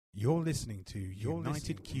You're listening to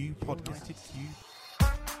United Q Podcast.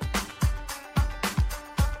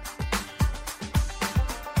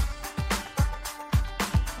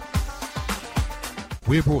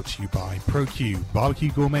 We're brought to you by ProQ,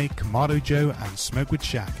 Barbecue Gourmet, Kamado Joe, and Smokewood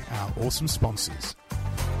Shack, our awesome sponsors.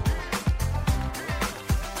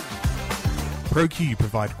 ProQ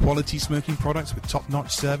provide quality smoking products with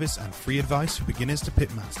top-notch service and free advice for beginners to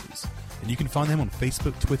pitmasters. And you can find them on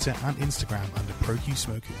Facebook, Twitter, and Instagram under ProQ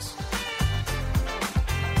Smokers.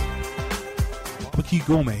 Barbecue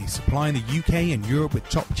Gourmet, supplying the UK and Europe with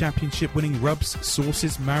top championship-winning rubs,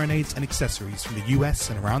 sauces, marinades, and accessories from the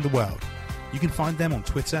US and around the world. You can find them on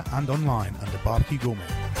Twitter and online under Barbecue Gourmet.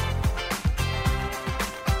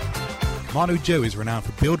 Kamado Joe is renowned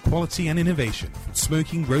for build quality and innovation. From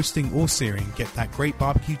smoking, roasting, or searing, get that great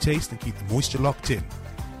barbecue taste and keep the moisture locked in.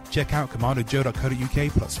 Check out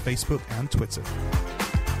kamadojoe.co.uk plus Facebook and Twitter.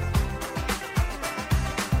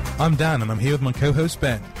 I'm Dan and I'm here with my co-host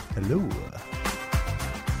Ben. Hello.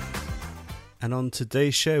 And on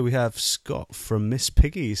today's show we have Scott from Miss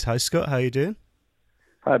Piggy's. Hi Scott, how you doing?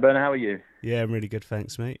 Hi Ben, how are you? Yeah, I'm really good,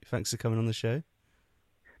 thanks mate. Thanks for coming on the show.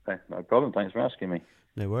 No problem, thanks for asking me.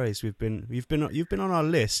 No worries. You've been on our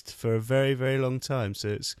list for a very, very long time, so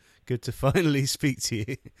it's good to finally speak to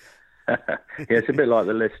you. Yeah, it's a bit like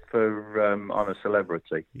the list for I'm a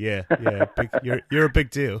Celebrity. Yeah, you're a big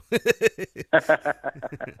deal.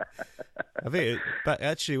 I think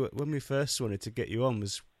actually when we first wanted to get you on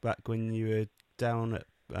was back when you were down at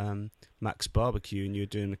Max Barbecue and you were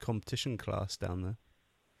doing a competition class down there.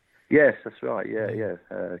 Yes, that's right. Yeah.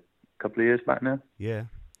 A couple of years back now. Yeah.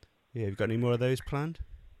 Have you got any more of those planned?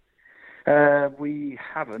 We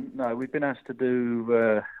haven't. No, we've been asked to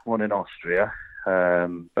do one in Austria.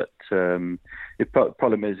 But the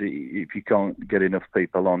problem is if you can't get enough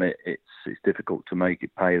people on it, it's difficult to make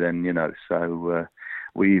it pay then, you know. So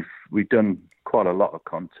we've done quite a lot of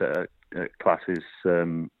classes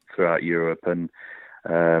throughout Europe, and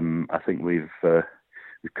I think we've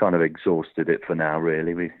kind of exhausted it for now,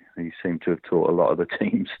 really. We seem to have taught a lot of the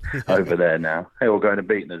teams over there now. They're all going to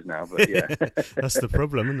beating us now, but yeah. That's the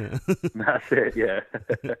problem, isn't it? That's it, yeah.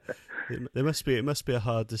 It must be a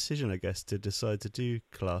hard decision, I guess, to decide to do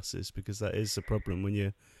classes, because that is the problem when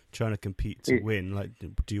you're trying to compete to win. Like,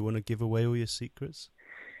 do you want to give away all your secrets?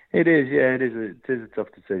 It is, yeah. It is a tough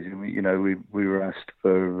decision. We were asked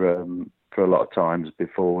for a lot of times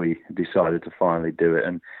before we decided to finally do it,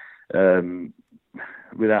 and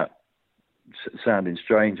without sounding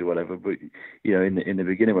strange or whatever, but in the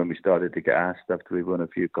beginning when we started to get asked after we won a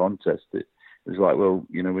few contests, it was like, well,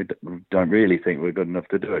 we don't really think we're good enough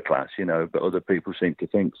to do a class, but other people seem to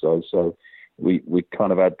think so. So we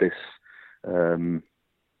kind of had this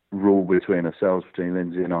rule between ourselves, between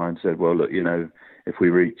Lindsay and I, and said, well, look, if we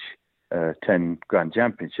reach 10 Grand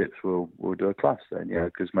Championships, we'll do a class then,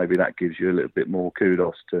 because maybe that gives you a little bit more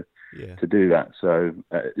kudos to do that. So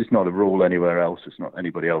it's not a rule anywhere else. It's not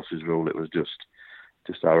anybody else's rule. It was just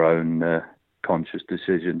our own conscious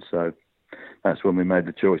decision. So that's when we made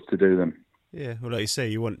the choice to do them. Yeah, well, like you say,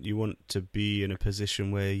 you want to be in a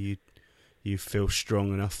position where you feel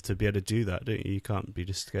strong enough to be able to do that, don't you? You can't be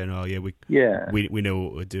just going, oh yeah, we know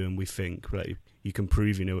what we're doing. We think, like, you can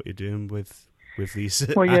prove you know what you're doing with these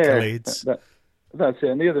accolades. That's it.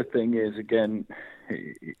 And the other thing is, again,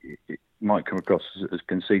 it might come across as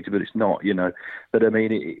conceited, but it's not, But I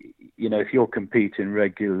mean, if you're competing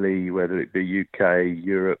regularly, whether it be UK,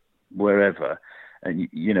 Europe, wherever, and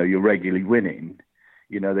you're regularly winning,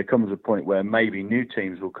 there comes a point where maybe new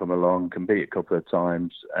teams will come along, compete a couple of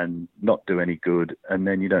times, and not do any good, and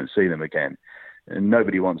then you don't see them again. And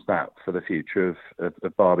nobody wants that for the future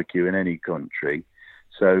of barbecue in any country.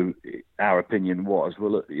 So our opinion was,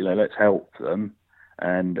 well, look, let's help them,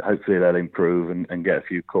 and hopefully they'll improve and get a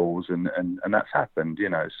few calls, and that's happened,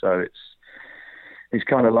 So it's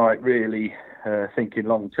kind of like really thinking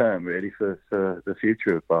long term, really, for the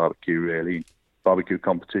future of barbecue, really, barbecue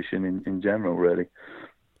competition in general, really.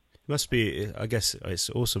 It must be, I guess, it's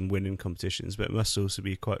awesome winning competitions, but it must also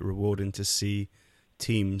be quite rewarding to see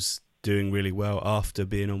teams doing really well after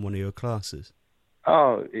being on one of your classes.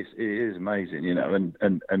 Oh, it is amazing,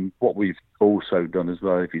 and what we've also done as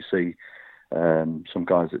well, if you see some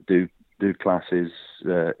guys that do classes,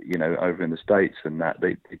 over in the States and that,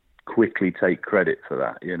 they quickly take credit for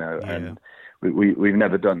that, and we've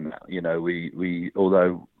never done that, we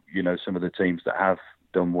although, some of the teams that have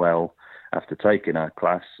done well after taking our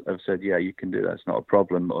class have said, yeah, you can do that, it's not a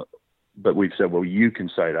problem, but we've said, well, you can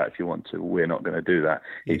say that if you want to, we're not going to do that,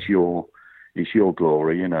 it's your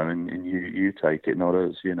glory, and you take it, not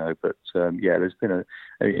us, But there's been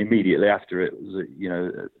immediately after it was,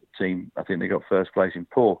 team, I think they got first place in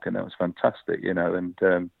pork, and that was fantastic, you know,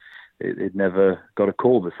 and it never got a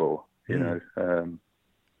call before, you know.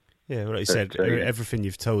 Yeah, well, like you said, everything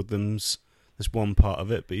you've told them's that's one part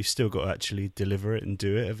of it, but you've still got to actually deliver it and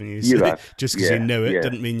do it, haven't you? So just because you know it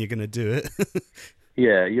doesn't mean you're going to do it.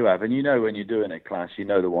 Yeah, you have. And you know when you're doing a class, you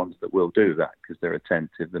know the ones that will do that because they're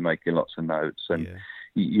attentive, they're making lots of notes. And,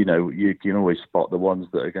 you know, you can always spot the ones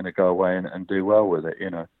that are going to go away and do well with it,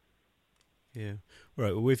 you know. Yeah.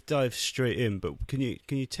 Right, well, we've dived straight in, but can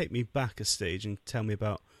you take me back a stage and tell me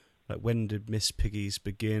about, like, when did Miss Piggy's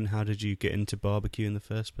begin? How did you get into barbecue in the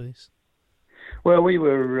first place? Well, we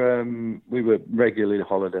were regularly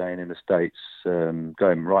holidaying in the States,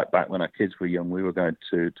 going right back when our kids were young. We were going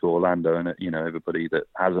to Orlando, and you know, everybody that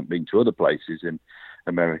hasn't been to other places in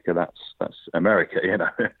America, that's America, you know.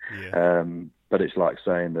 Yeah. But it's like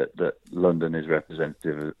saying that London is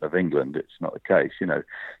representative of England. It's not the case, you know.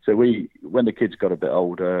 So when the kids got a bit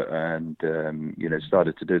older and you know,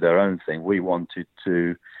 started to do their own thing, we wanted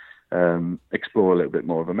to explore a little bit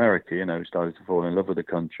more of America, you know, started to fall in love with the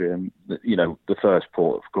country. And, you know, the first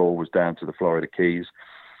port of call was down to the Florida Keys.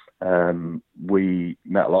 We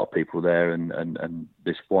met a lot of people there, and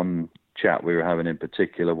this one chat we were having in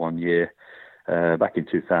particular one year, back in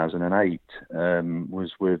 2008,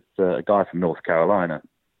 was with a guy from North Carolina.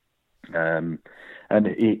 And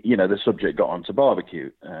he, you know, the subject got onto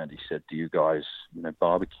barbecue, and he said, "Do you guys, you know,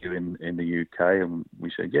 barbecue in the UK?" And we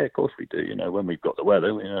said, "Yeah, of course we do. You know, when we've got the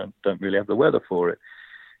weather, we don't really have the weather for it."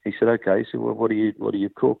 He said, "Okay, so well, what do you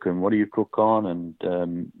cook, and what do you cook on,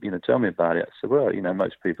 and you know, tell me about it." I said, "Well, you know,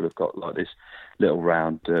 most people have got like this little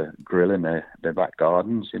round grill in their back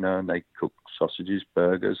gardens, you know, and they cook sausages,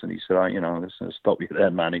 burgers." And he said, "You know, I'm going to stop you there,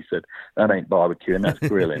 man." He said, "That ain't barbecuing, that's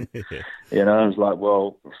grilling." You know, I was like,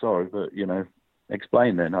 "Well, sorry, but you know,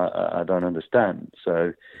 explain then, I don't understand."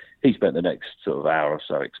 So he spent the next sort of hour or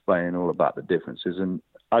so explaining all about the differences, and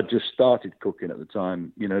I just started cooking at the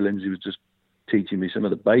time. You know, Lindsay was just teaching me some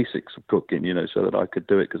of the basics of cooking, you know, so that I could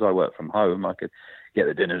do it because I work from home. I could get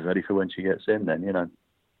the dinners ready for when she gets in then, you know.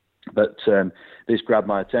 But this grabbed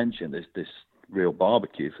my attention, this real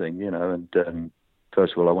barbecue thing, you know, and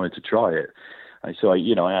first of all, I wanted to try it. And so,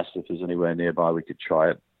 I asked if there's anywhere nearby we could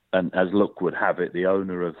try it. And as luck would have it, the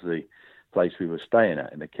owner of the place we were staying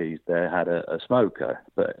at in the Keys there had a smoker,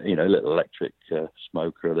 but, you know, a little electric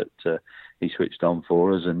smoker that he switched on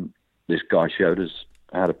for us. And this guy showed us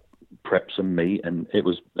how to prep some meat, and it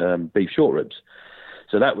was beef short ribs.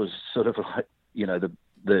 So that was sort of like, you know,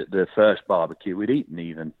 the first barbecue we'd eaten,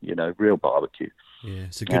 even, you know, real barbecue. Yeah,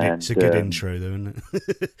 it's a good intro though, isn't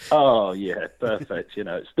it? Oh yeah, perfect. You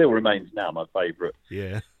know, it still remains now my favourite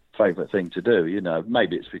thing to do. You know,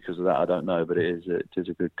 maybe it's because of that, I don't know, but it is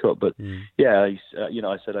a good cut. But yeah, you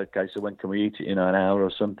know, I said, "Okay, so when can we eat it? You know, an hour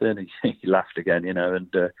or something?" He laughed again, you know,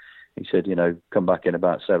 and he said, "You know, come back in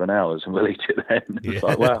about 7 hours and we'll eat it then." It's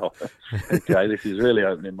like, wow, okay, this is really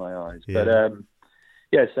opening my eyes. Yeah. But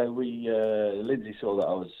yeah, so Lindsay saw that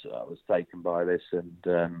I was taken by this,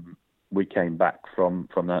 and we came back from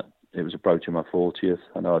that. It was approaching my 40th.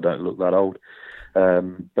 I know I don't look that old,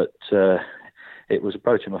 but it was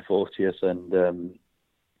approaching my 40th, and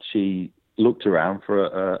she looked around for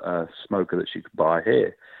a smoker that she could buy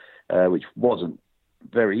here, which wasn't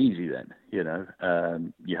very easy then, you know.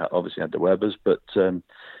 You obviously had the Webers, but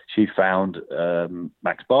she found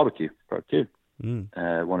Max Barbecue Pro Q,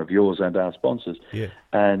 one of yours and our sponsors. Yeah.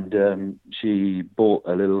 And she bought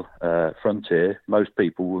a little Frontier. Most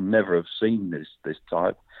people will never have seen this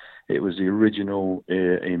type. It was the original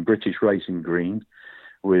in British racing green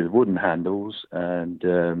with wooden handles,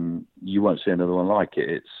 and you won't see another one like it.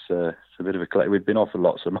 It's a bit of a collection. We've been offered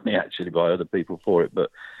lots of money actually by other people for it, but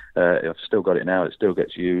I've still got it now. It still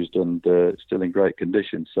gets used, and it's still in great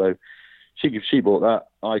condition. So she bought that.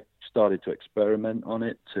 I started to experiment on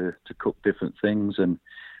it to cook different things, and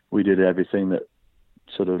we did everything that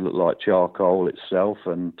sort of looked like charcoal itself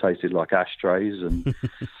and tasted like ashtrays, and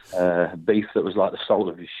beef that was like the sole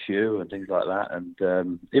of his shoe and things like that.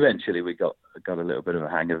 And eventually we got a little bit of a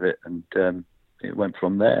hang of it, and it went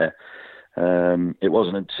from there. It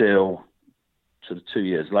wasn't until sort of 2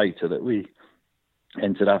 years later that we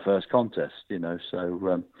entered our first contest, you know.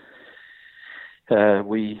 So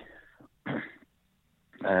we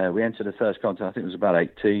entered the first contest. I think it was about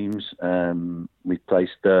 8 teams. We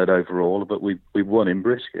placed third overall, but we won in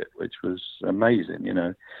brisket, which was amazing, you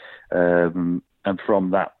know. And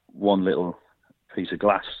from that one little piece of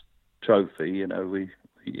glass trophy, you know,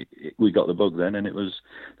 we got the bug then, and there was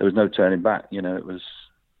no turning back. You know, it was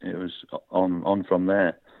on from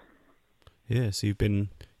there. Yeah, so you've been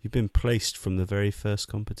You've been placed from the very first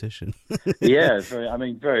competition. Yeah,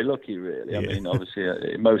 very lucky, really. I mean,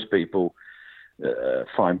 obviously, most people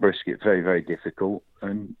find brisket very, very difficult,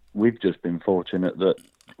 and we've just been fortunate that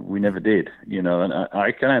we never did, you know. And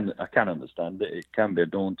I can understand that it can be a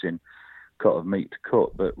daunting cut of meat to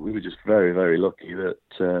cut, but we were just very, very lucky that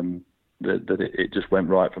it just went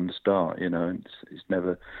right from the start, you know. It's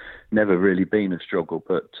never really been a struggle,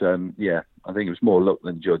 but I think it was more luck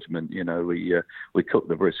than judgment. You know, we cooked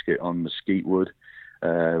the brisket on mesquite wood. We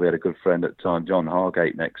had a good friend at the time, John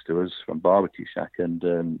Hargate, next to us from Barbecue Shack,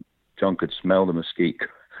 and John could smell the mesquite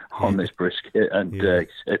on this brisket, and he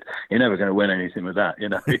said, "You're never going to win anything with that." You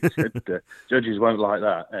know, he said, "Judges won't like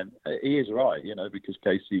that," and he is right. You know, because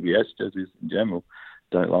KCBS judges in general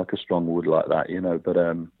don't like a strong wood like that. You know, but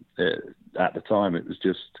at the time, it was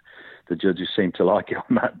just the judges seemed to like it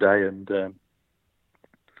on that day, and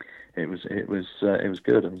it was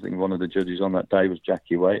good. I think one of the judges on that day was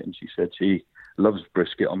Jackie Waite, and she said she loves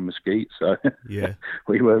brisket on mesquite, so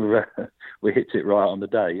we hit it right on the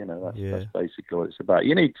day. You know, that's basically what it's about.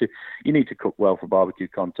 You need to cook well for barbecue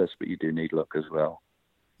contests, but you do need luck as well.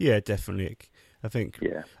 Yeah, definitely. I think.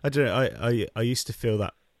 Yeah. I don't know. I used to feel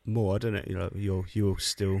that more. I don't know. You know, you're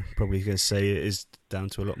still probably going to say it is down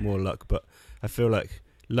to a lot more luck, but I feel like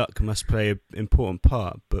luck must play an important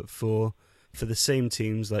part. But for the same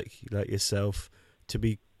teams like yourself to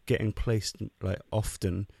be getting placed like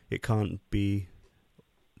often, it can't be.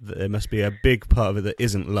 There must be a big part of it that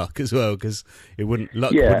isn't luck as well, because wouldn't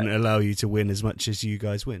allow you to win as much as you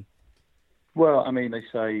guys win. Well, I mean, they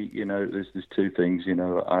say, you know, there's two things. You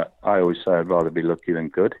know, I always say I'd rather be lucky than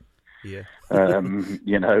good. Yeah.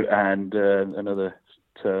 You know, and another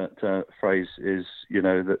phrase is, you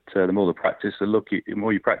know, that the more the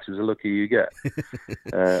more you practice, the luckier you get.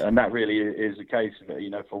 And that really is the case of it. You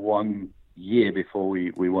know, for 1 year before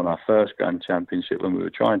we won our first Grand Championship, when we were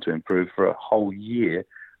trying to improve, for a whole year,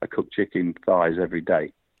 I cooked chicken thighs every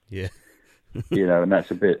day. Yeah. You know, and that's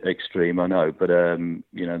a bit extreme, I know, but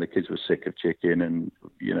you know, the kids were sick of chicken, and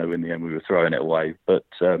you know, in the end, we were throwing it away. But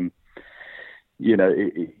you know,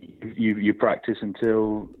 you practice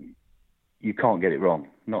until you can't get it wrong.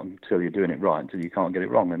 Not until you're doing it right, until you can't get it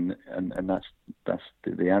wrong, and that's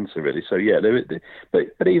the answer, really. So yeah,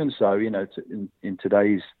 but even so, you know, in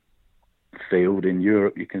today's field in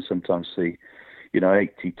Europe, you can sometimes see, you know,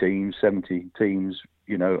 80 teams, 70 teams,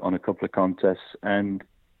 you know, on a couple of contests, and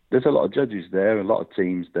there's a lot of judges there, a lot of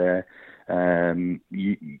teams there. The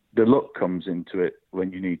luck comes into it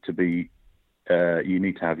when you need to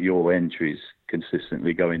have your entries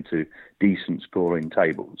consistently go into decent scoring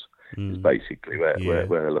tables. Is basically where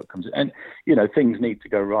the luck comes in. And you know, things need to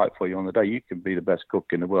go right for you on the day. You can be the best cook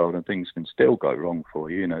in the world, and things can still go wrong for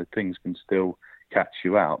you. You know, things can still catch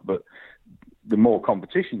you out. But the more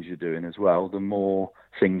competitions you're doing as well, the more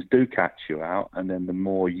things do catch you out, and then the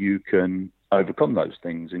more you can overcome those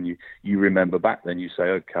things. And you remember back then, you say,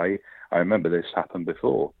 okay, I remember this happened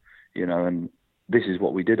before, you know, and this is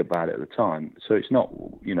what we did about it at the time. So it's not,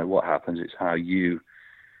 you know, what happens, it's how you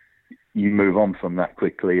move on from that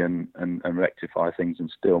quickly and rectify things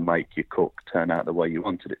and still make your cook turn out the way you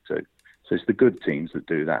wanted it to. So it's the good teams that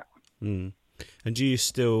do that. And are you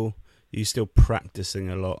still practicing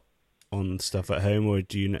a lot on stuff at home, or are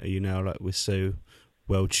you now like we're so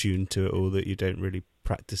well tuned to it all that you don't really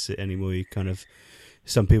practice it anymore? You kind of,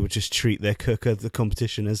 some people just treat their cook of the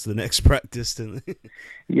competition as the next practice, don't they?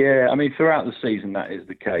 Yeah, I mean, throughout the season that is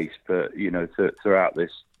the case, but you know, throughout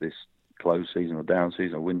this closed season or down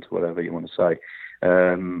season or winter, whatever you want to say,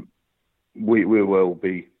 we will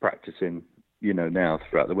be practicing, you know, now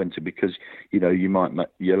throughout the winter, because you know, you might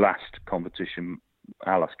your last competition.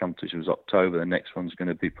 Our last competition was October. The next one's going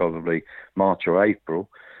to be probably March or April.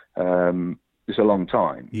 It's a long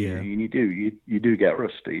time. Yeah. You do get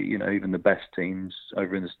rusty. You know, even the best teams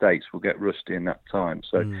over in the States will get rusty in that time.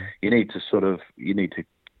 So you need to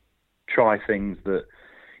try things that,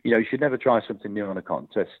 you know, you should never try something new on a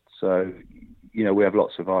contest. So, you know, we have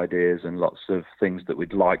lots of ideas and lots of things that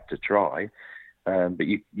we'd like to try. But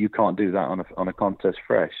you can't do that on a contest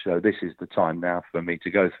fresh. So this is the time now for me to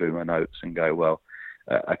go through my notes and go, well,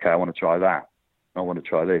 okay, I want to try that. I want to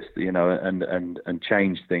try this, you know, and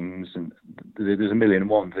change things. And there's a million and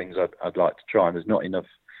one things I'd like to try, and there's not enough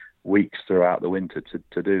weeks throughout the winter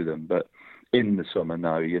to do them. But in the summer,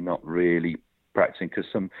 no, you're not really practicing, because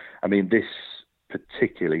this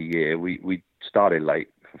particular year we started late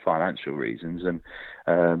for financial reasons,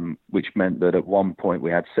 and which meant that at one point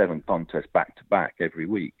we had 7 contests back to back every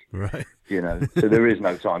week. Right. You know, so there is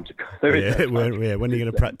no time to. When are you going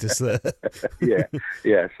to practice there?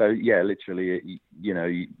 yeah. So yeah, literally, you know,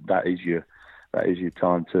 that is your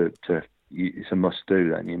time to it's a must do.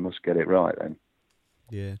 Then you must get it right. Then.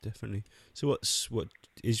 Yeah, definitely. So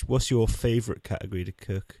what's your favourite category to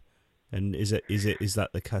cook, and is that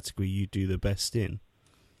the category you do the best in?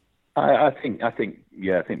 I think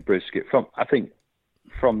brisket.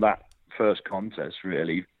 From that first contest,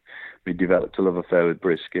 really, we developed a love affair with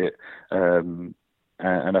brisket, and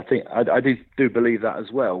I think I do believe that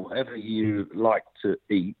as well. Whatever you like to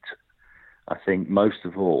eat, I think most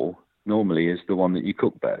of all normally is the one that you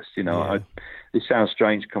cook best. This sounds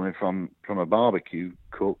strange coming from a barbecue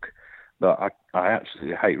cook, but I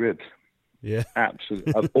absolutely hate ribs. Yeah,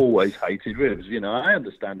 absolutely. I've always hated ribs. I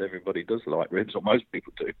understand everybody does like ribs, or most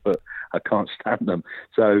people do, but I can't stand them.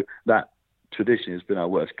 So that tradition has been our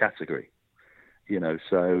worst category.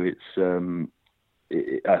 So it's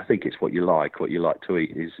I think it's what you like to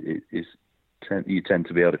eat you tend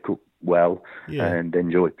to be able to cook well and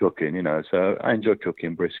enjoy cooking, So I enjoy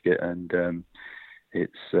cooking brisket, and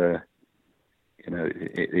it's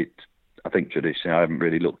I think traditionally, I haven't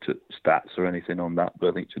really looked at stats or anything on that, but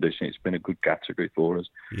I think traditionally it's been a good category for us.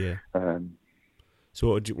 Yeah. So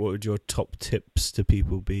what would your top tips to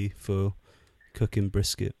people be for cooking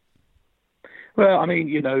brisket? Well, I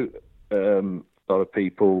mean, a lot of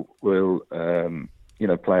people will,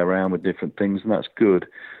 play around with different things, and that's good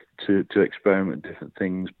to experiment with different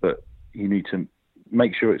things, but you need to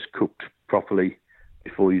make sure it's cooked properly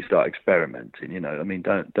before you start experimenting. I mean,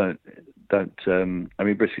 don't. I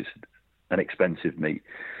mean, brisket's an expensive meat,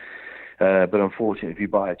 but unfortunately, if you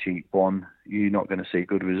buy a cheap one, you're not going to see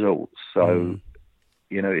good results. So,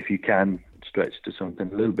 if you can stretch to something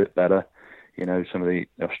a little bit better, some of the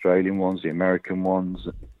Australian ones, the American ones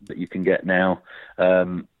that you can get now,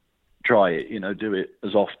 try it. Do it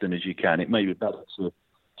as often as you can. It may be better to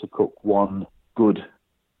cook one good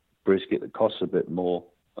brisket that costs a bit more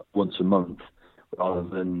once a month rather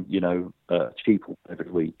than cheap every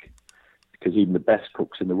week. Because even the best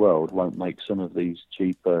cooks in the world won't make some of these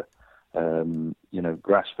cheaper,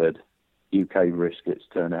 grass-fed UK briskets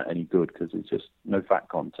turn out any good because it's just no fat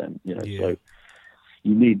content. So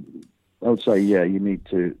you need, I would say, you need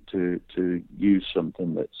to use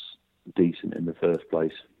something that's decent in the first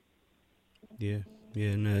place. Yeah,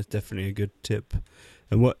 no, it's definitely a good tip.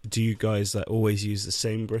 And what do you guys always use the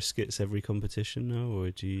same briskets every competition now, or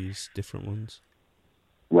do you use different ones?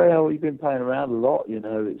 Well, we've been playing around a lot.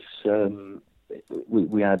 It's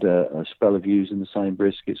we had a spell of using the same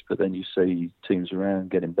briskets, but then you see teams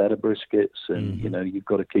around getting better briskets, and you've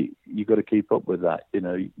got to keep up with that.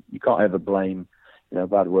 You can't ever blame.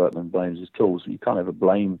 Bad workman blames his tools. You can't ever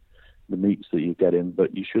blame the meats that you're getting,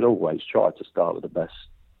 but you should always try to start with the best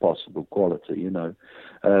possible quality. And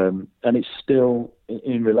it's still,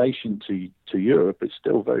 in relation to Europe, it's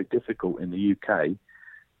still very difficult in the UK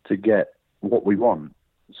to get what we want.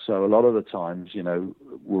 So a lot of the times,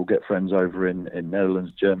 we'll get friends over in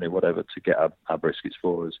Netherlands, Germany, whatever, to get our briskets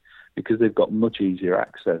for us because they've got much easier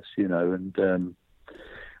access, and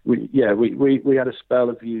we had a spell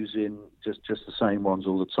of using just the same ones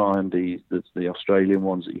all the time, the Australian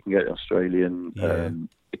ones that you can get, Australian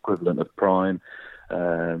equivalent of prime.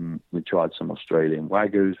 We tried some Australian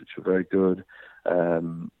Wagyus, which were very good.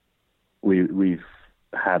 We've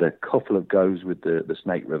had a couple of goes with the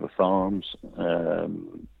Snake River Farms,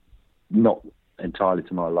 not entirely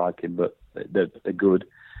to my liking, but they're good,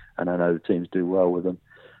 and I know the teams do well with them.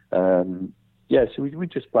 So we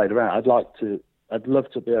just played around. I'd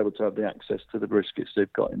love to be able to have the access to the briskets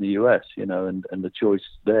they've got in the US, and the choice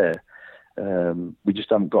there. We just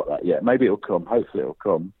haven't got that yet. Maybe it'll come. Hopefully it'll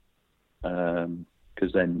come.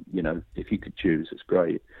 Because then, if you could choose, it's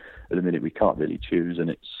great. At the minute, we can't really choose, and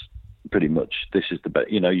it's pretty much, this is the best,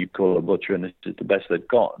 you call a butcher and this is the best they've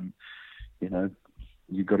got, and,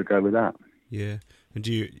 you've got to go with that. Yeah. And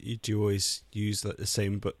do you always use the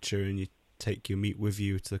same butcher and you take your meat with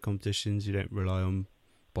you to the competitions? You don't rely on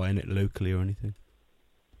buying it locally or anything?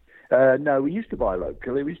 No, we used to buy it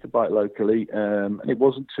locally, and it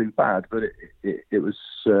wasn't too bad, but it was,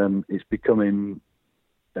 it's becoming,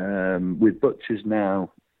 with butchers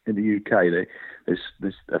now in the UK,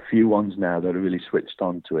 there's a few ones now that are really switched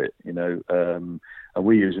on to it, and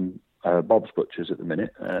we're using Bob's Butchers at the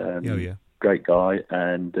minute. Great guy,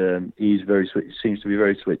 and he's seems to be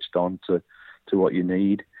very switched on to what you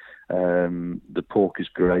need. The pork is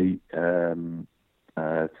great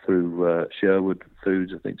through Sherwood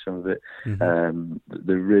Foods, I think some of it.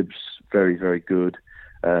 The ribs, very, very good.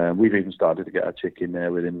 We've even started to get our chicken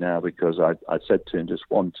there with him now because I said to him just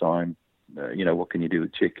one time, what can you do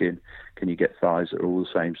with chicken? Can you get thighs that are all the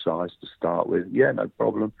same size to start with? Yeah, no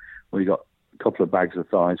problem. We got a couple of bags of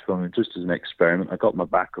thighs from him just as an experiment. I got my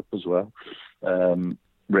backup as well.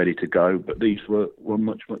 ready to go, but these were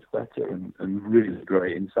much better and really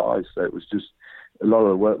great in size. So it was just a lot of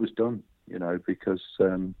the work was done, because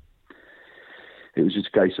it was just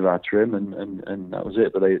a case of our trim and that was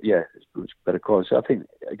it. But it's much better quality. So I think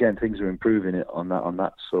again things are improving it on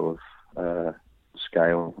that sort of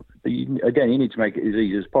scale. But you need to make it as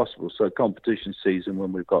easy as possible. So competition season,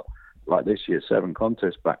 when we've got like this year 7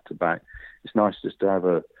 contests back to back, it's nice just to have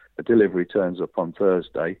a delivery turns up on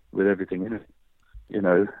Thursday with everything in it.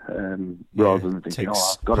 Rather than thinking,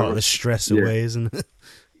 I've got part of the stress away, isn't it?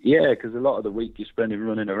 Yeah, because a lot of the week you're spending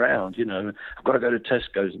running around, I've got to go to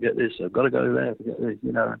Tesco's to get this, I've got to go there to get this,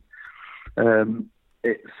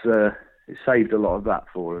 It's saved a lot of that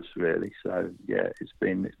for us, really. So, it's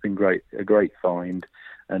been great, a great find,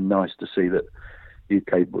 and nice to see that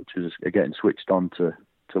UK butchers are getting switched on to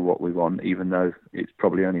what we want, even though it's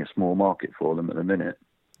probably only a small market for them at the minute.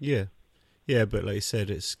 Yeah, but like you said,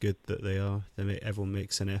 it's good that everyone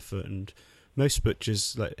makes an effort, and most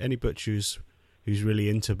butchers, like any butcher who's really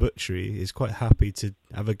into butchery, is quite happy to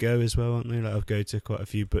have a go as well, aren't they? Like I've go to quite a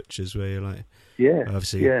few butchers where you're like,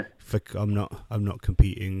 obviously, I'm not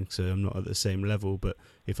competing, so I'm not at the same level. But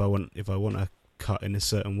if I want a cut in a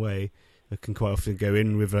certain way, I can quite often go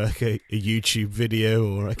in with a YouTube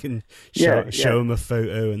video, or I can show them a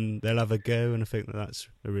photo and they'll have a go, and I think that's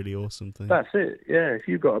a really awesome thing. That's it, yeah. If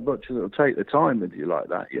you've got a butcher that'll take the time with you like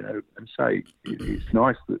that, and say it's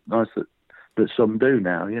nice that some do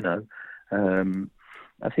now,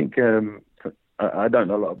 I think I don't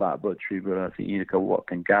know a lot about butchery, but I think what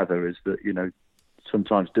can gather is that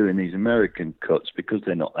sometimes doing these American cuts, because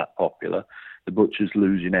they're not that popular, the butcher's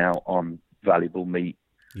losing out on valuable meat.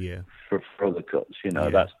 Yeah. For other cuts,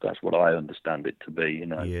 that's what I understand it to be,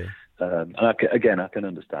 And I can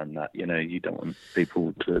understand that, you don't want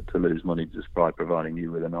people to lose money just by providing you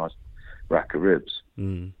with a nice rack of ribs.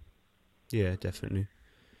 Yeah, definitely.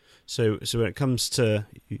 So when it comes to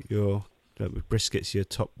your brisket's your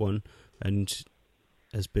top one, and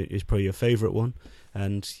is probably your favourite one,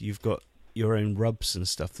 and you've got your own rubs and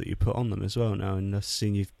stuff that you put on them as well now, and I've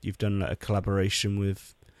seen you've done like a collaboration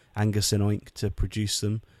with Angus and Oink to produce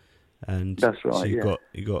them, and that's right. So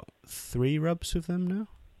you got 3 rubs with them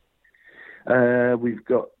now. We've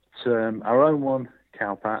got our own one,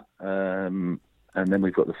 Cowpat, and then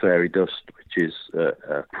we've got the Fairy Dust, which is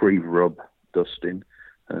a pre-rub dusting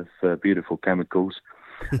of beautiful chemicals.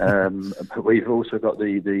 But we've also got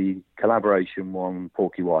the collaboration one,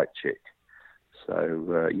 Porky White Chick.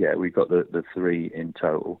 So we've got the 3 in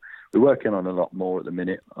total. We're working on a lot more at the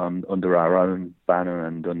minute, under our own banner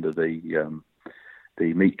and under the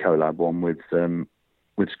meat collab one with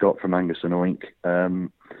Scott from Angus and Oink.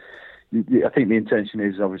 I think the intention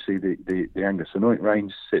is obviously the Angus and Oink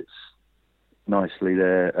range sits nicely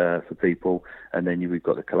there for people, and then we've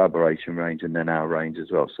got the collaboration range and then our range as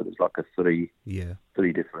well. So there's like a 3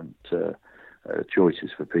 different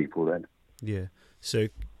choices for people then. Yeah. So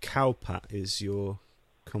Cowpat is your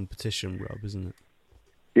competition rub, isn't it?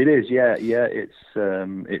 It is, yeah. It's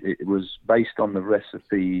it was based on the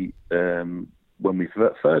recipe when we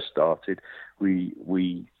first started. We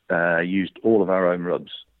used all of our own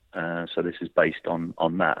rubs, so this is based on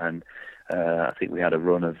that. And I think we had a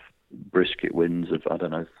run of brisket wins of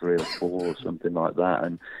 3 or 4 or something like that.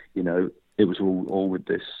 And it was all with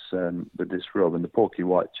this rub. And the Porky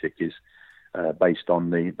White Chick is based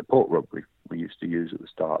on the pork rub we used to use at the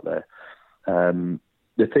start there.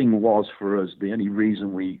 The thing was for us, the only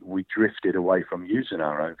reason we drifted away from using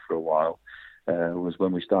our own for a while was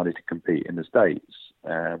when we started to compete in the States.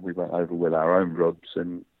 We went over with our own rubs,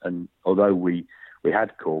 and although we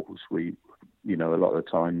had calls, a lot of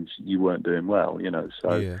the times you weren't doing well,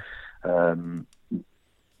 So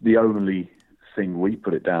the only thing we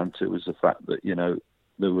put it down to was the fact that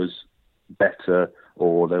there was better,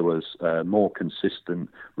 or there was more consistent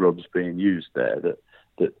rubs being used there that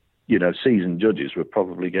seasoned judges were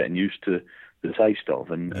probably getting used to the taste of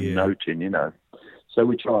and noting, So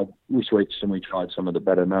we switched and we tried some of the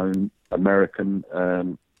better known American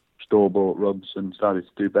store-bought rubs and started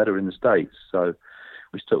to do better in the States. So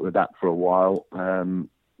we stuck with that for a while.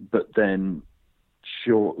 But then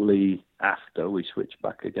shortly after, we switched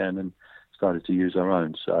back again and started to use our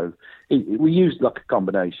own. So we used like a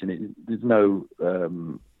combination. There's no...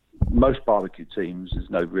 most barbecue teams, there's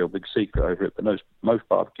no real big secret over it, but most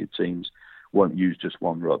barbecue teams won't use just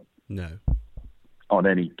one rub. No. On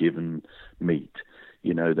any given meat.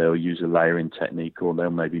 They'll use a layering technique, or they'll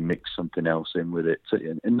maybe mix something else in with it.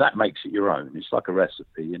 And that makes it your own. It's like a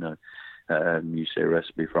recipe, You see a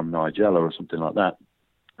recipe from Nigella or something like that,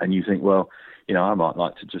 and you think, well, I might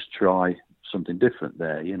like to just try something different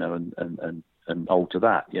there, and alter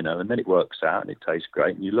that, you know, and then it works out and it tastes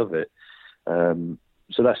great and you love it.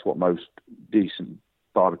 So that's what most decent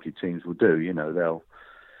barbecue teams will do. You know, they'll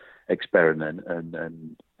experiment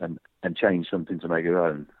and change something to make it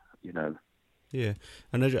own, you know. Yeah,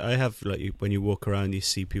 and I have, like, when you walk around, you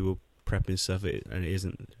see people prepping stuff, and it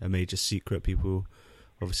isn't a major secret. People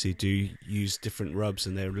obviously do use different rubs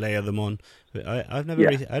and they layer them on. But I've never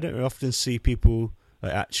really, I don't often see people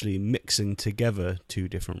like actually mixing together two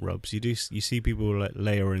different rubs. You see people like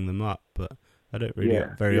layering them up, but I don't really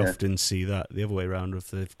very often see that the other way around,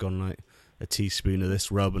 if they've gone like a teaspoon of this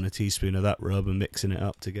rub and a teaspoon of that rub and mixing it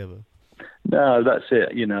up together. No, that's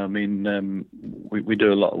it. You know, I mean, we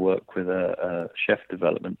do a lot of work with a chef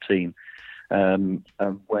development team. And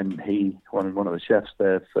when one of the chefs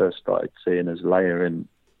there first started seeing us layering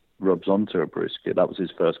rubs onto a brisket, that was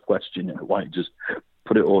his first question. You know, why don't you just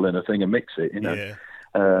put it all in a thing and mix it? You know,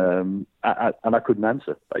 and I couldn't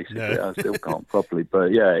answer. Basically, no. I still can't properly.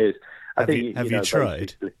 But yeah, have you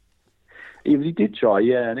tried? He did try,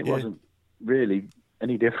 and it wasn't really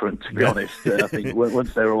any different, to be honest. I think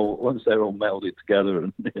once they're all melded together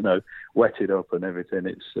and, you know, wetted up and everything,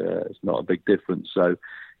 it's not a big difference. So,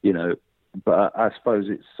 you know, but I suppose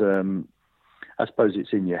it's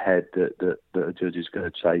in your head that a judge is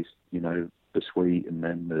going to taste, you know, the sweet and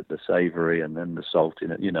then the savoury and then the salt in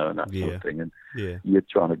it, you know, and that sort of thing. And you're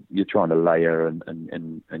trying to layer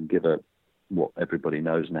and give what everybody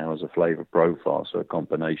knows now as a flavour profile, so a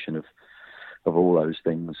combination of all those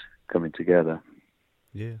things coming together.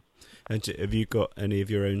 Yeah. And have you got any of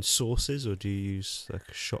your own sauces, or do you use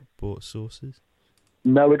like shop bought sauces?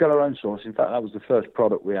 No, we got our own sauce. In fact, that was the first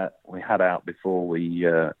product we had out before we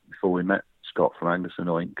met Scott from Angus and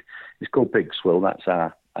Oink. It's called Big Swill. That's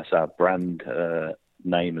our brand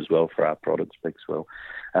name as well for our products, Big Swill.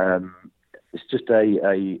 It's just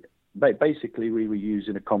basically we were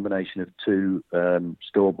using a combination of two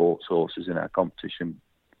store-bought sauces in our competition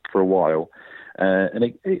for a while.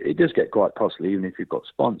 And it does get quite costly, even if you've got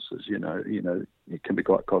sponsors. You know, it can be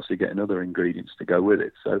quite costly getting other ingredients to go with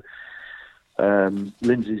it. So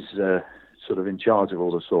Lindsay's sort of in charge of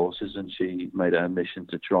all the sauces, and she made her mission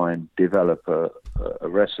to try and develop a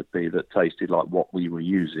recipe that tasted like what we were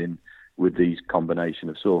using with these combination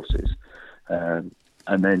of sauces. And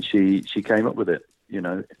then she came up with it. You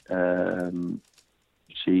know,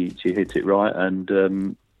 she hit it right,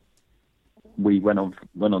 and we went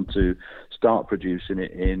on to start producing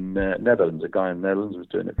it in Netherlands. A guy in the Netherlands was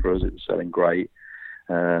doing it for us. It was selling great,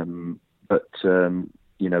 but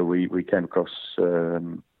you know, we came across a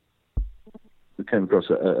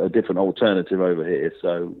different alternative over here.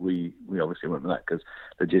 So we obviously went with that because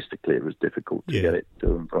logistically it was difficult to get it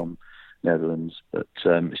to and from Netherlands. But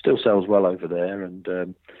it still sells well over there,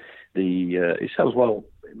 and it sells well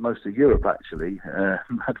in most of Europe, actually. I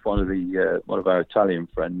had one of our Italian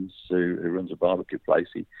friends who runs a barbecue place.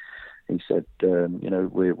 He said, you know,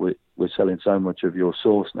 we're selling so much of your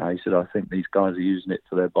sauce now. He said, I think these guys are using it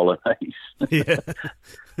for their bolognese. Yeah.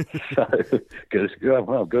 So, good.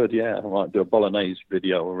 Well, good. Yeah, I might do a bolognese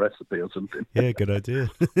video or recipe or something. Yeah, good idea.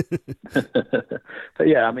 But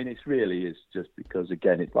yeah, I mean, it's just because,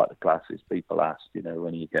 again, it's like the classes. People ask, you know,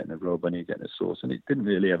 when are you getting a rub, when are you getting a sauce, and it didn't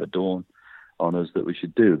really ever dawn on us that we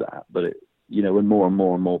should do that. But you know, when more and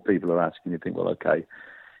more people are asking, you think, well, okay,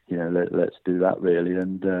 you know, let's do that really.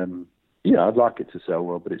 And yeah, I'd like it to sell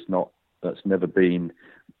well, but that's never been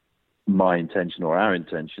my intention or our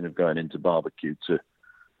intention of going into barbecue to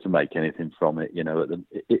make anything from it. You know,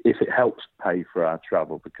 if it helps pay for our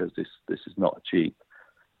travel, because this is not a cheap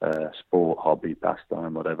sport, hobby,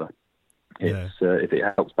 pastime, whatever. It's if it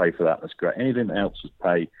helps pay for that, that's great. Anything that helps us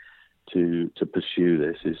pay to pursue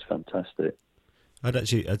this is fantastic. I'd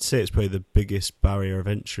say it's probably the biggest barrier of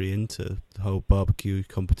entry into the whole barbecue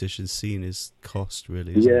competition scene is cost,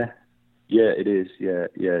 really. Isn't it? Yeah, it is. Yeah,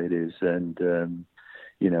 it is. And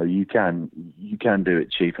you know, you can do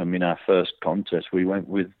it cheap. I mean, our first contest, we went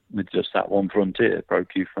with just that one Frontier,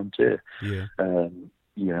 ProQ Frontier. Yeah.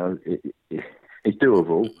 You know, it's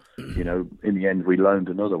doable. You know, in the end, we loaned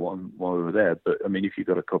another one while we were there. But I mean, if you've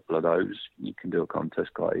got a couple of those, you can do a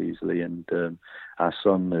contest quite easily. And our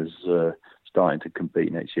son is starting to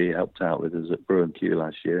compete next year. He helped out with us at Brew and Q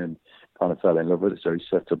last year and kind of fell in love with it. So he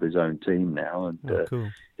set up his own team now. And cool.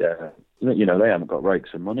 Yeah, you know, they haven't got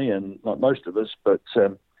rakes of money, and like most of us, but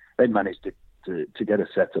they managed to get a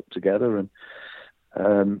setup together, and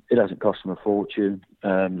it hasn't cost them a fortune.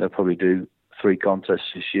 They'll probably do 3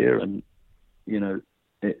 contests this year, and you know,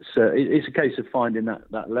 it's a case of finding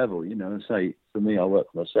that level. You know, and say for me, I work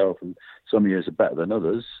for myself, and some years are better than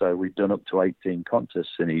others. So we've done up to 18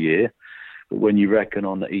 contests in a year. But when you reckon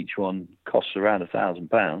on that each one costs around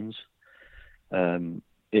 £1,000,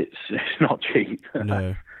 it's not cheap.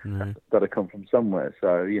 No. Got to come from somewhere.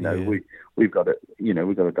 So we've got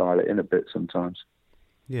to dial it in a bit sometimes.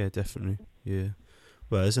 Yeah, definitely. Yeah.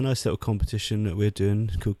 Well, there's a nice little competition that we're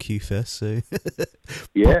doing called QFest, so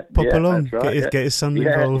pop along, right, get your son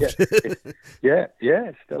involved. Yeah,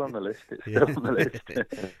 it's still on the list. Still on the list.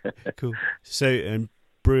 Cool. So,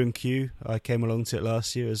 Brew and Q, I came along to it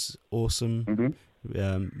last year. It was awesome.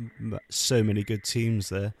 Mm-hmm. So many good teams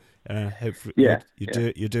there. Hopefully,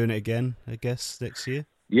 you're doing it again, I guess, next year.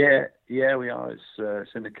 Yeah, we are.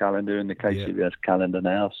 It's in the calendar, in the KCBS calendar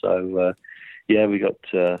now. So, we got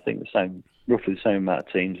I think roughly the same amount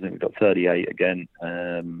of teams. I think we've got 38 again,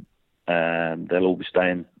 and they'll all be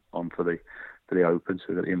staying on for the Open. So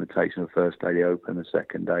we've got the invitation of the first day, the Open, the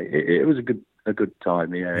second day. It was a good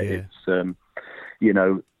time. Yeah. It's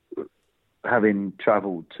having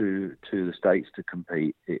travelled to the States to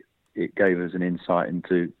compete, it gave us an insight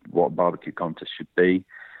into what barbecue contest should be.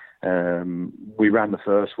 We ran the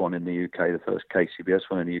first one in the UK, the first KCBS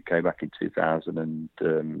one in the UK back in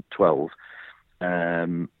 2012.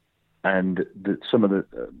 And some of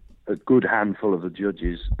a good handful of the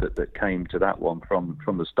judges that came to that one from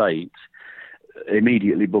the States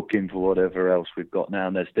immediately booked in for whatever else we've got now,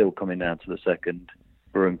 and they're still coming down to the second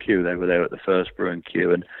Brew and Q. They were there at the first Brew and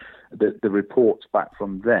Q, and the reports back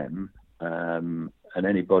from them and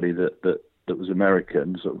anybody that was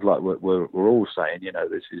American, sort of like we're all saying,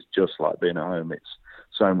 this is just like being at home. It's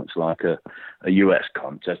so much like a US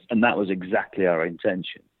contest, and that was exactly our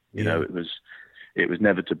intention. It was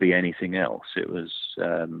never to be anything else. It was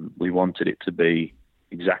we wanted it to be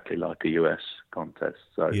exactly like a US contest.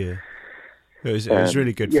 So yeah, it was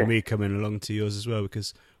really good for me coming along to yours as well,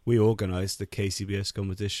 because we organised the KCBS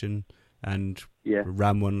competition and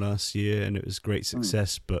ran one last year, and it was great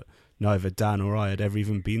success. But neither Dan or I had ever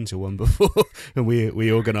even been to one before, and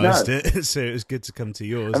we organised it, so it was good to come to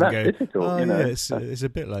yours and go, difficult, it's a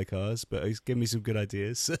bit like ours, but it's given me some good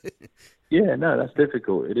ideas. Yeah, no, that's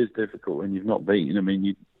difficult. It is difficult when you've not been. I mean,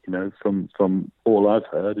 you from all I've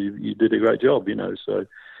heard, you did a great job. So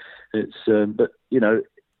it's, but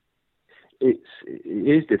it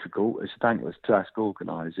is difficult. It's a thankless task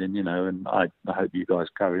organising. And I hope you guys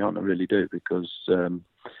carry on. I really do, because in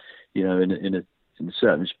a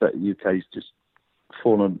certain respect, the UK's just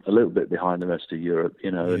fallen a little bit behind the rest of Europe.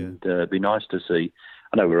 And it'd be nice to see.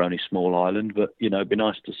 I know we're only a small island, but it'd be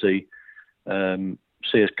nice to see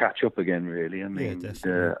us catch up again. Really, I mean,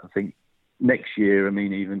 I think next year,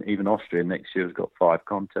 even Austria next year has got 5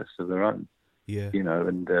 contests of their own. Yeah,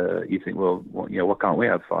 and you think, well, why can't we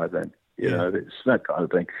have 5 then? It's that kind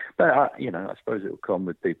of thing. But I suppose it will come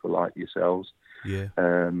with people like yourselves. Yeah.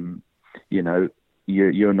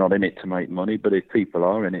 You're not in it to make money, but if people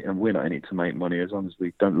are in it and we're not in it to make money, as long as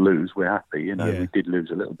we don't lose, we're happy. We did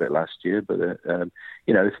lose a little bit last year, but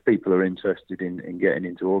if people are interested in getting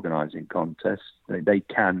into organising contests, they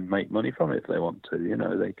can make money from it if they want to.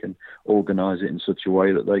 They can organise it in such a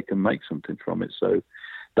way that they can make something from it. So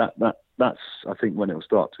that's I think when it'll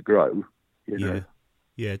start to grow.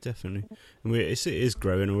 Yeah, definitely. And it is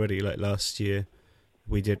growing already. Like last year,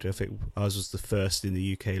 we did. I think ours was the first in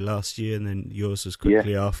the UK last year, and then yours was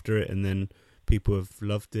quickly after it. And then people have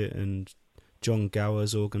loved it. And John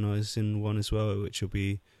Gower's organising one as well, which will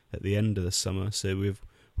be at the end of the summer. So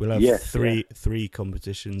we'll have three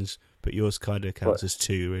competitions, but yours kind of counts as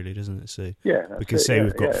 2, really, doesn't it? So we can say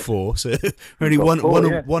we've got 4. So we're only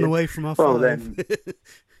one away from our 5.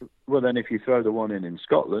 Well, then if you throw the one in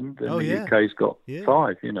Scotland, then the UK's got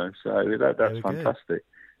 5. So that's fantastic.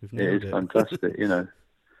 It is fantastic,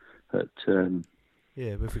 But but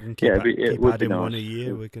if we can keep adding one a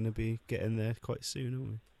year, we're going to be getting there quite soon, aren't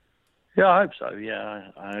we? Yeah, I hope so. Yeah,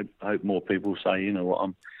 I hope more people say, you know what,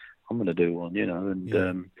 I'm going to do one,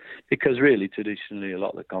 and because really traditionally a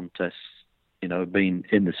lot of the contests, have been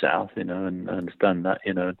in the south, and I understand that,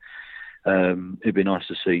 it'd be nice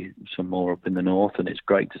to see some more up in the north, and it's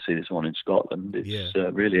great to see this one in Scotland. It's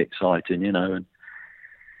really exciting,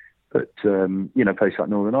 But, places like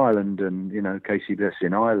Northern Ireland and, KCBS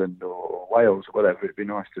in Ireland or Wales or whatever, it'd be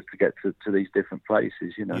nice to get to these different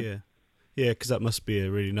places, Yeah, because that must be a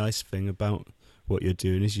really nice thing about what you're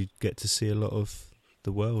doing, is you get to see a lot of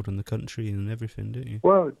the world and the country and everything, don't you?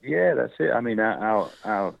 Well, yeah, that's it. I mean,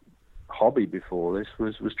 our hobby before this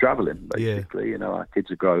was travelling, basically. Our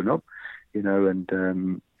kids are grown up,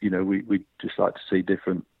 and, we just like to see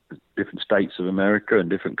different states of America and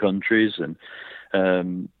different countries, and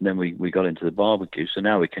then we got into the barbecue, so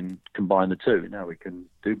now we can combine the two. Now we can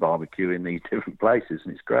do barbecue in these different places,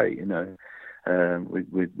 and it's great.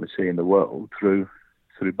 We're seeing the world through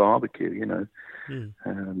through barbecue, you know.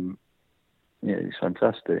 It's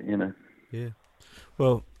fantastic, you know. Yeah.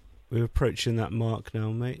 Well, we're approaching that mark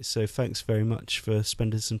now, mate. So thanks very much for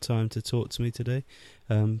spending some time to talk to me today.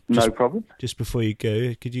 No problem. Just before you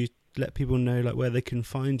go, could you let people know like where they can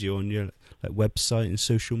find you on your like website and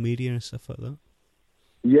social media and stuff like that?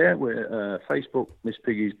 Yeah, we're Facebook, Miss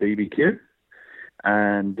Piggy's BBQ,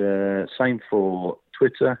 and same for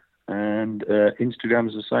Twitter, and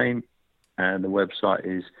Instagram's the same, and the website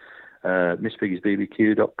is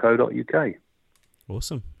misspiggiesbbq.co.uk.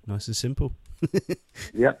 Awesome, nice and simple.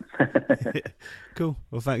 Yep. Cool.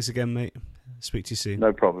 Well, thanks again, mate. Speak to you soon.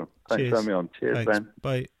 No problem. Thanks for having me on. Cheers, thanks. Ben.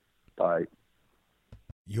 Bye. Bye.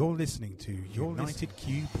 You're listening to United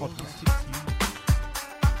Q Podcast.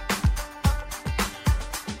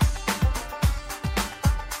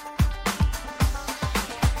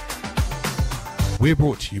 We're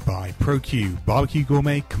brought to you by ProQ, Barbecue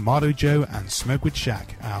Gourmet, Kamado Joe, and Smokewood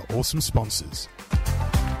Shack, our awesome sponsors.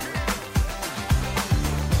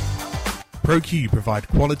 ProQ provide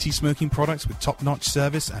quality smoking products with top-notch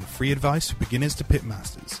service and free advice for beginners to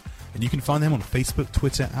pitmasters. And you can find them on Facebook,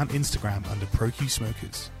 Twitter, and Instagram under ProQ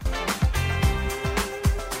Smokers.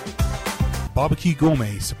 Barbecue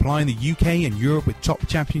Gourmet, supplying the UK and Europe with top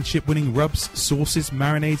championship-winning rubs, sauces,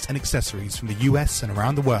 marinades, and accessories from the US and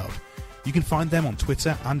around the world. You can find them on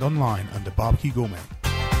Twitter and online under Barbecue Gourmet.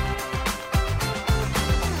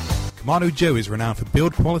 Kamado Joe is renowned for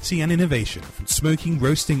build quality and innovation. From smoking,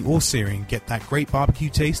 roasting, or searing, get that great barbecue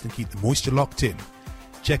taste and keep the moisture locked in.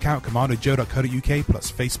 Check out kamadojoe.co.uk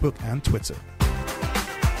plus Facebook and Twitter.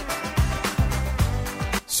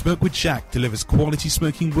 Smokewood Shack delivers quality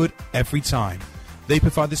smoking wood every time. They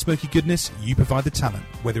provide the smoky goodness, you provide the talent.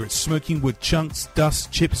 Whether it's smoking wood chunks,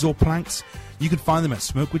 dust, chips, or planks, you can find them at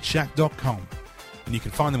smokewoodshack.com. And you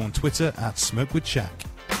can find them on Twitter at smokewoodshack.